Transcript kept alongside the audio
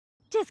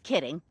Just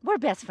kidding. We're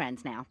best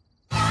friends now.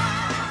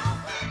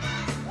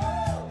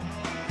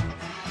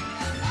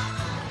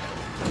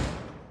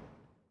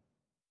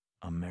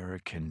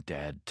 American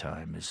Dad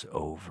time is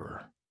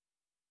over.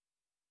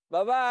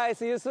 Bye-bye.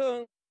 See you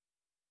soon.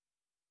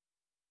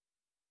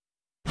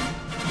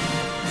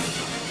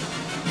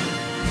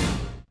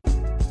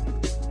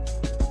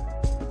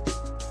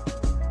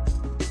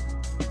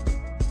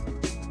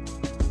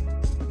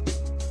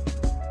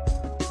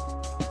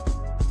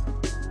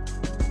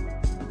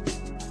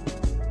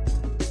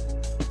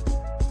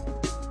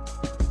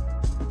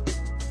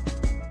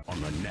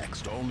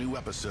 Next all-new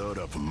episode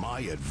of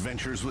My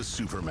Adventures with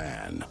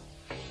Superman.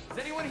 Is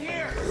anyone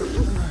here?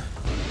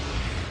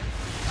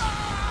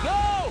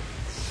 Go!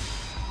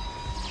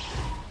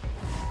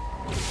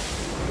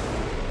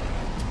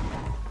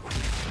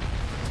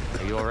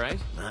 Are you all right?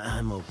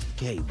 I'm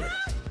okay, but...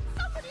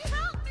 Somebody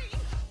help me!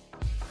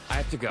 I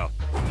have to go.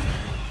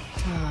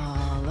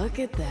 Oh, look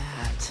at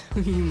that.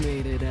 You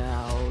made it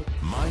out.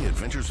 My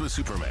Adventures with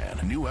Superman.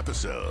 New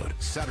episode.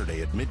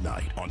 Saturday at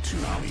midnight on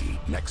Toonami.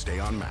 Next day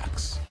on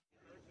Max.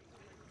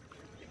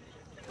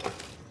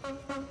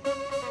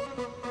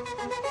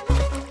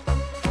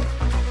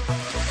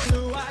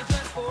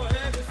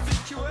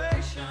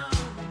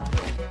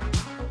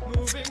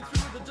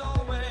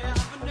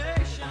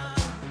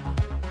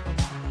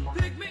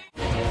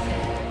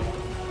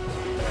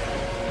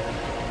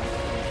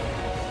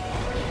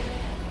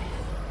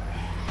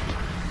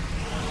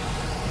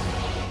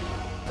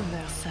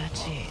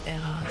 Versace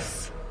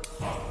Eros.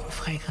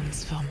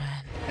 Fragrance for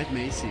men. At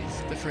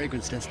Macy's, the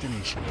fragrance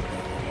destination.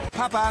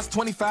 Popeye's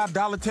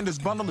 $25 tenders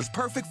bundle is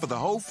perfect for the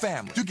whole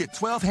family. You get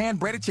 12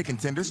 hand-breaded chicken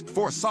tenders,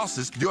 4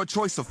 sauces, your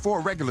choice of 4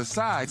 regular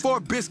sides,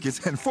 4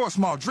 biscuits, and 4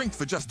 small drinks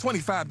for just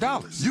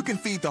 $25. You can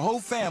feed the whole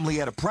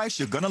family at a price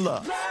you're gonna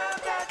love.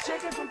 Love that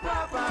chicken from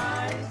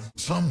Popeyes.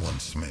 Someone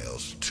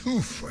smells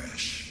too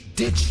fresh.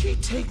 Did she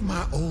take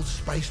my Old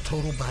Spice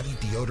Total Body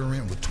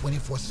Deodorant with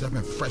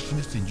 24/7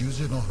 freshness and use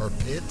it on her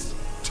pits,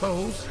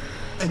 toes,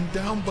 and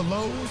down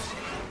belows?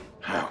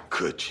 How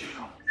could you?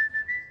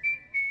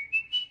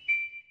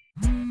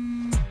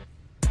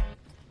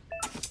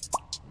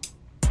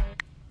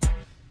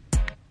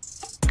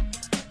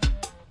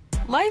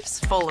 Life's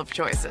full of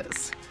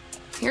choices.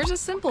 Here's a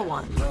simple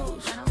one.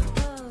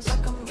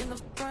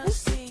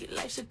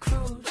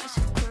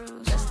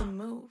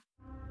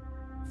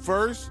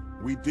 First,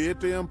 we did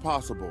the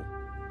impossible.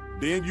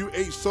 Then you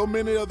ate so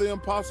many of the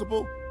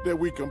impossible that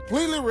we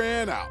completely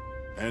ran out.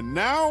 And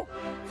now,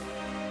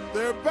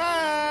 they're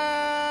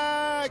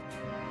back!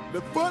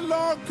 The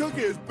footlong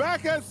cookie is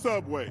back at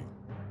Subway.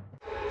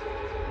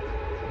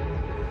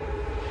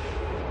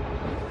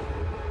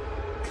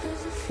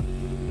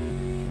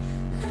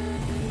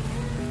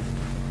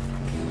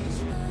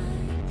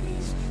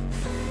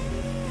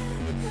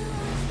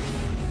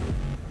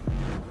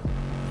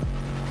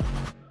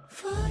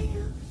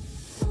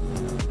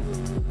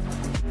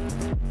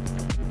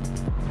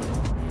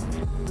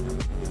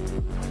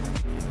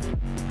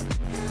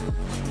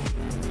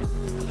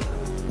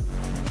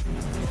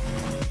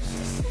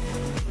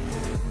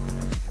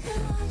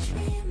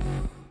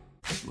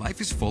 Life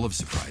is full of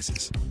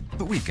surprises,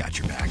 but we've got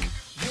your back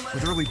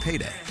with early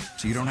payday,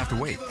 so you don't have to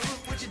wait.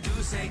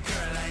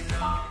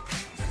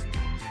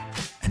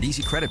 And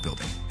easy credit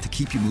building to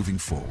keep you moving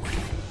forward.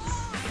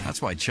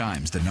 That's why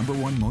Chime's the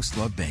 #1 most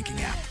loved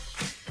banking app.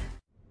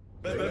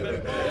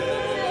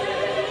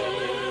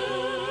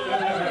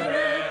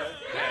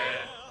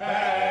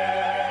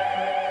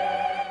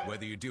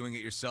 Whether you're doing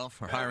it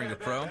yourself or hiring a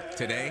pro,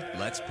 today,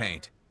 let's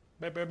paint.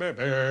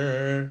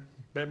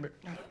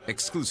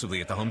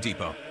 Exclusively at the Home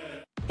Depot.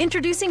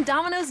 Introducing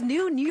Domino's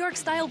new New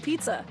York-style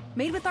pizza,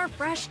 made with our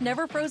fresh,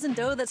 never-frozen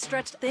dough that's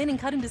stretched thin and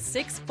cut into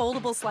 6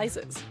 foldable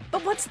slices.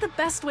 But what's the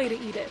best way to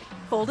eat it?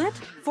 Fold it,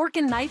 fork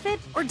and knife it,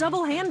 or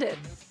double-hand it?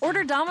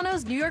 Order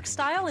Domino's New York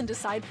style and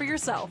decide for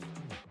yourself.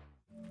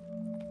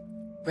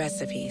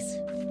 Recipes.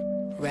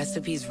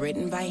 Recipes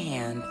written by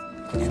hand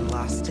and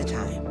lost to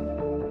time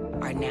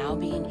are now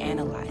being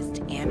analyzed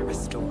and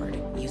restored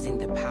using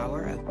the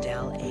power of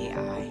Dell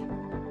AI.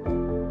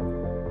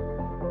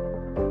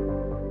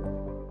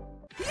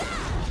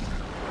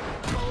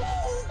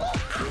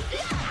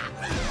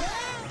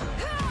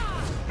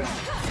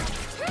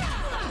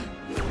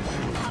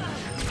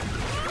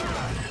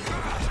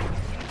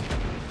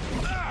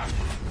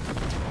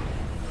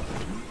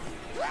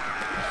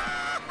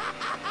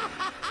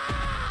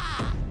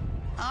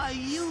 I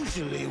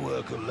usually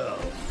work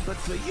alone, but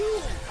for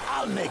you,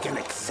 I'll make an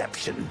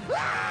exception.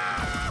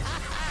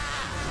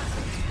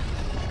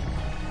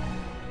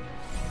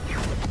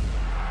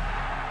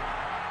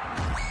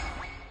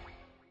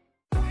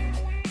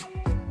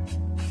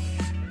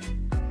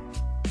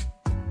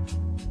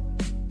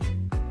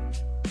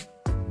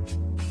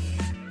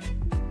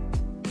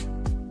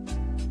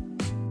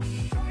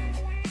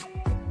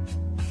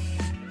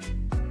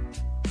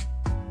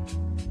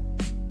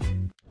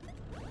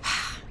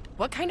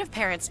 What kind of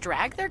parents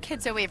drag their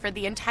kids away for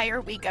the entire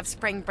week of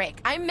spring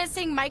break? I'm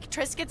missing Mike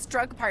Triskett's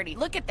drug party.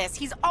 Look at this.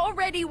 He's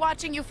already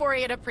watching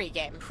Euphoria at a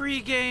pregame.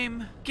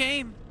 Pregame?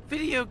 Game?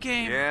 Video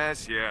game?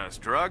 Yes, yes.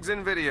 Drugs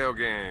and video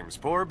games.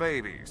 Poor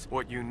babies.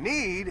 What you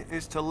need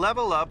is to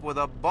level up with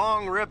a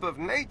bong rip of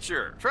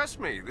nature. Trust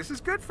me, this is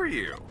good for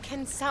you.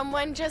 Can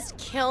someone just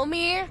kill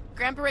me?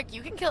 Grandpa Rick,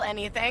 you can kill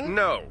anything.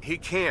 No, he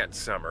can't,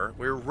 Summer.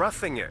 We're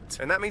roughing it.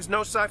 And that means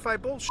no sci-fi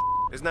bullshit.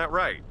 Isn't that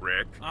right,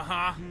 Rick?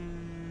 Uh-huh.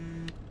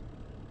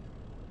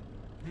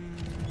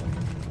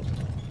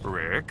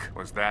 Rick,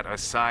 was that a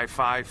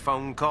sci-fi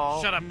phone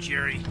call? Shut up,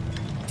 Jerry.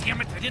 Damn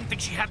it, I didn't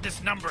think she had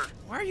this number.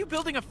 Why are you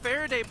building a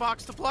Faraday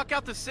box to block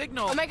out the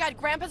signal? Oh my god,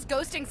 Grandpa's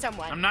ghosting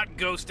someone. I'm not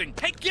ghosting.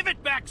 Hey, give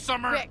it back,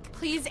 Summer! Rick,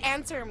 please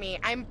answer me.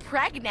 I'm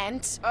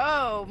pregnant.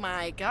 Oh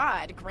my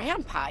god,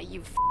 Grandpa,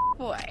 you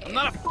boy. I'm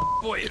not a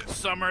boy,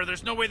 Summer.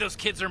 There's no way those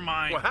kids are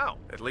mine. Wow,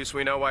 at least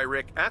we know why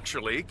Rick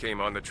actually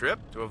came on the trip,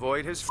 to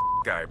avoid his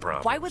guy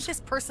problem. Why would this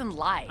person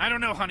lie? I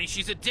don't know, honey.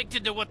 She's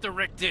addicted to what the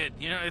Rick did.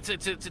 You know, it's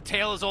a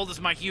tale as old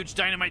as my huge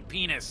dynamite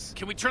penis.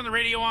 Can we turn the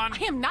radio on?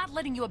 I am not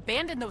letting you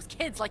abandon those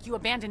kids like you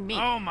abandoned me.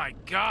 Oh my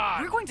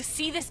god. We're going to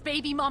see this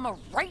baby mama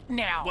right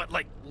now. What,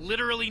 like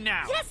literally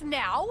now? Yes,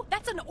 now.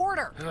 That's an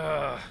order.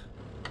 Ah!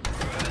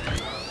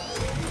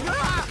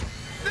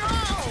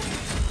 No!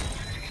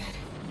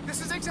 This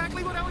is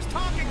exactly what I was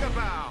talking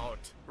about.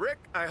 Rick,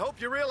 I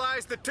hope you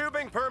realize the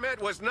tubing permit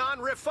was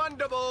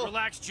non-refundable.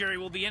 Relax, Jerry.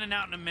 We'll be in and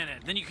out in a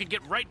minute. Then you can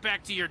get right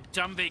back to your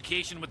dumb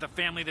vacation with a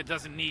family that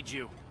doesn't need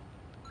you.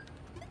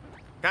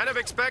 Kind of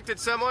expected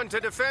someone to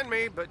defend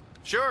me, but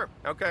sure,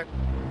 okay.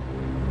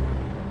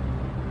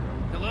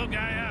 Hello,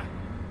 Gaia.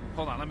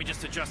 Hold on, let me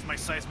just adjust my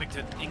seismic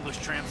to English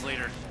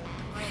translator.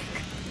 Rick,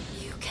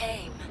 you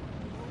came.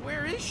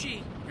 Where is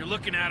she? You're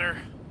looking at her.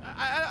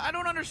 I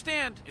don't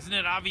understand. Isn't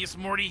it obvious,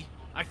 Morty?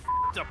 I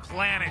f***ed a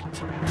planet.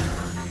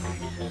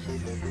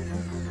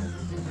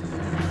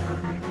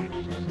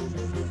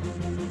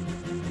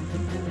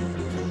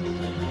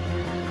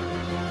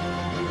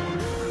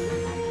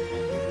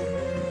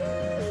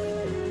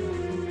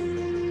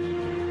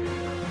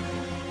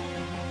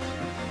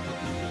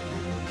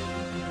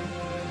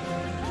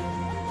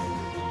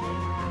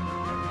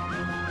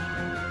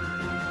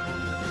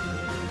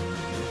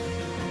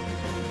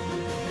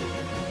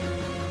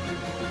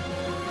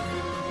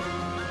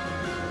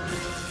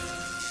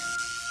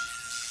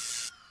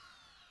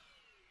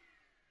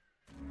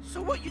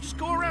 So what, you just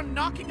go around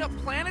knocking up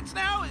planets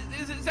now?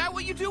 Is that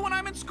what you do when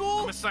I'm in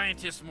school? I'm a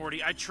scientist,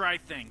 Morty. I try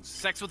things.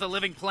 Sex with a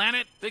living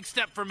planet? Big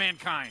step for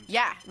mankind.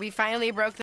 Yeah, we finally broke the